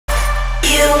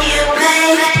Hey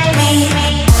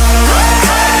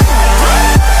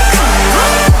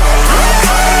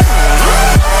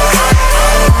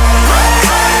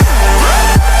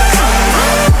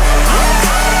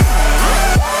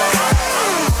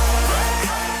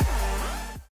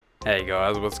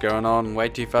guys, what's going on?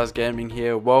 Way2Fast Gaming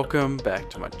here. Welcome back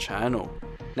to my channel.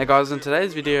 Now guys, in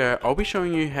today's video I'll be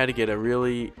showing you how to get a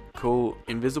really cool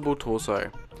invisible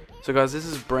torso. So guys, this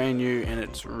is brand new and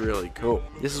it's really cool.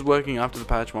 This is working after the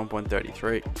patch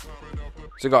 1.33.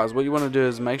 So guys, what you want to do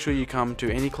is make sure you come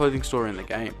to any clothing store in the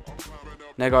game.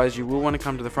 Now guys, you will want to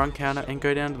come to the front counter and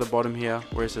go down to the bottom here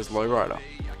where it says Lowrider.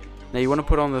 Now you want to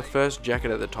put on the first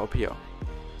jacket at the top here.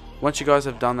 Once you guys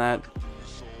have done that,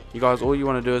 all you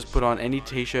want to do is put on any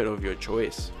t-shirt of your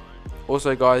choice.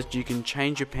 Also guys, you can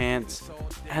change your pants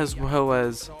as well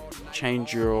as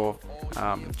change your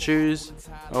shoes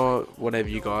or whatever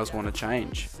you guys want to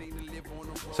change.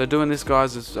 So doing this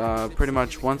guys is pretty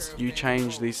much once you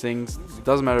change these things, it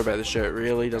doesn't matter about the shirt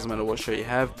really, doesn't matter what shirt you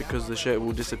have, because the shirt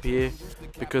will disappear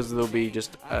because there'll be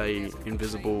just a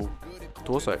invisible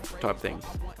torso type thing.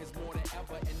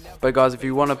 But guys, if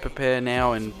you want to prepare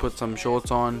now and put some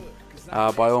shorts on,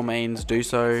 by all means do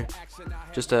so,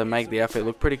 just to make the outfit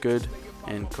look pretty good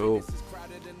and cool.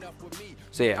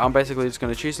 So yeah, I'm basically just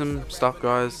going to choose some stuff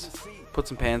guys, put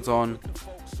some pants on,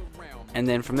 and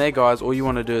then from there guys, all you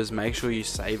want to do is make sure you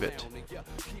save it.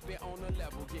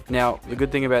 Now the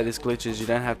good thing about this glitch is you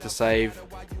don't have to save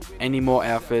any more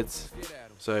outfits,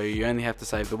 so you only have to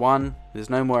save the one. There's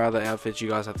no more other outfits you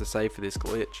guys have to save for this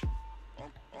glitch.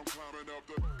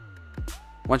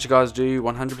 Once you guys do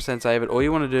 100% save it, all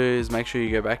you want to do is make sure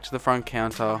you go back to the front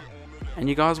counter and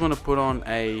you guys want to put on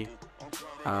a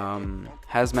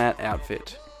hazmat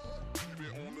outfit.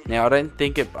 Now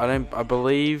I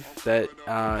believe that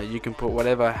you can put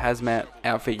whatever hazmat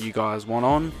outfit you guys want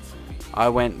on. I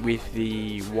went with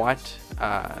the white,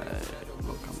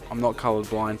 look, I'm not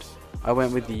colorblind, I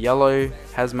went with the yellow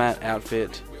hazmat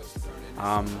outfit.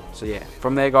 So yeah,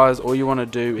 from there guys, all you want to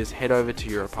do is head over to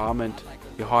your apartment,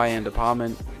 your high-end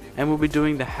apartment, and we'll be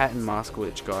doing the hat and mask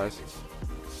glitch guys.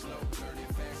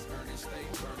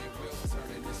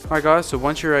 Alright guys, so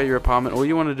once you're at your apartment, all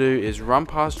you want to do is run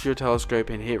past your telescope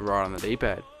and hit right on the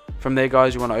D-pad. From there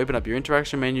guys, you want to open up your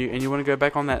interaction menu and you want to go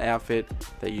back on that outfit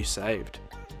that you saved.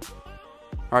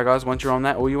 Alright guys, once you're on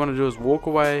that, all you want to do is walk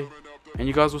away and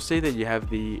you guys will see that you have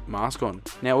the mask on.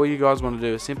 Now all you guys want to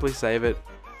do is simply save it.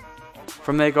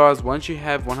 From there guys, once you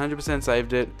have 100%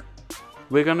 saved it,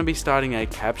 we're going to be starting a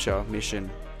capture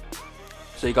mission.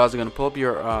 So you guys are going to pull up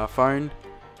your phone.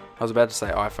 I was about to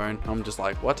say iPhone, I'm just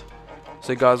like what?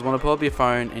 So you guys want to pull up your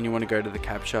phone and you want to go to the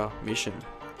capture mission.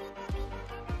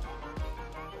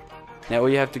 Now all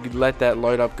you have to let that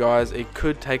load up guys. It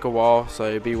could take a while,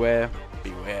 so beware,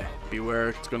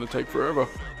 it's going to take forever.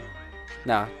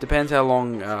 Nah, depends how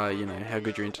long, you know, how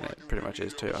good your internet pretty much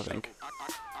is too, I think.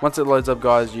 Once it loads up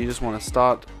guys, you just want to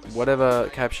start whatever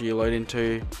capture you load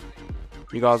into.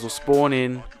 You guys will spawn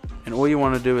in and all you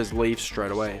want to do is leave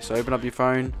straight away. So open up your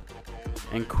phone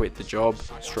and quit the job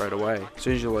straight away as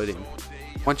soon as you load in.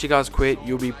 Once you guys quit,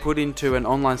 you'll be put into an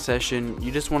online session.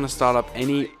 You just want to start up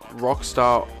any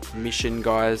Rockstar mission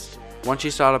guys. Once you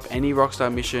start up any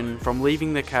Rockstar mission, from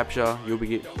leaving the capture, you'll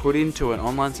be put into an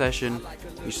online session.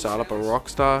 You start up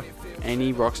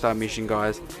any Rockstar mission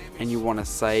guys, and you want to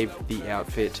save the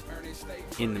outfit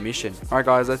in the mission. Alright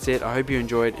guys, that's it. I hope you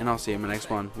enjoyed and I'll see you in my next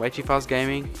one. Way2Fast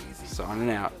Gaming, signing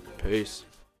out. Peace.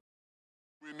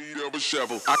 I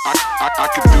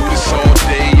can do this all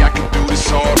day, I can do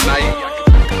this all night.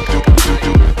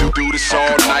 Do this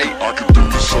all night. I can do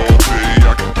this all day,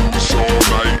 I can do this all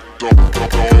night. All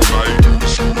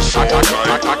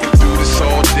night. I can do this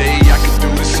all day, I can do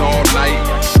this all night.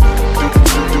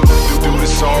 Do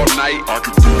this all night. I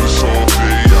can do this all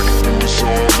day, I can do this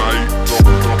all night.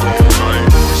 All night.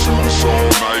 Do this all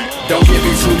night. Don't give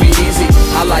it to me easy,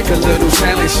 I like a little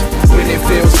challenge. When it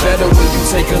feels better when you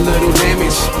take a little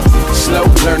damage. Slow,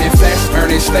 learning fast,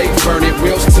 earning state, burning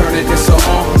wheels, turning this a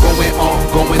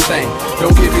ongoing thing.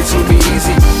 Don't give it to me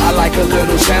easy, I like a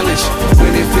little challenge.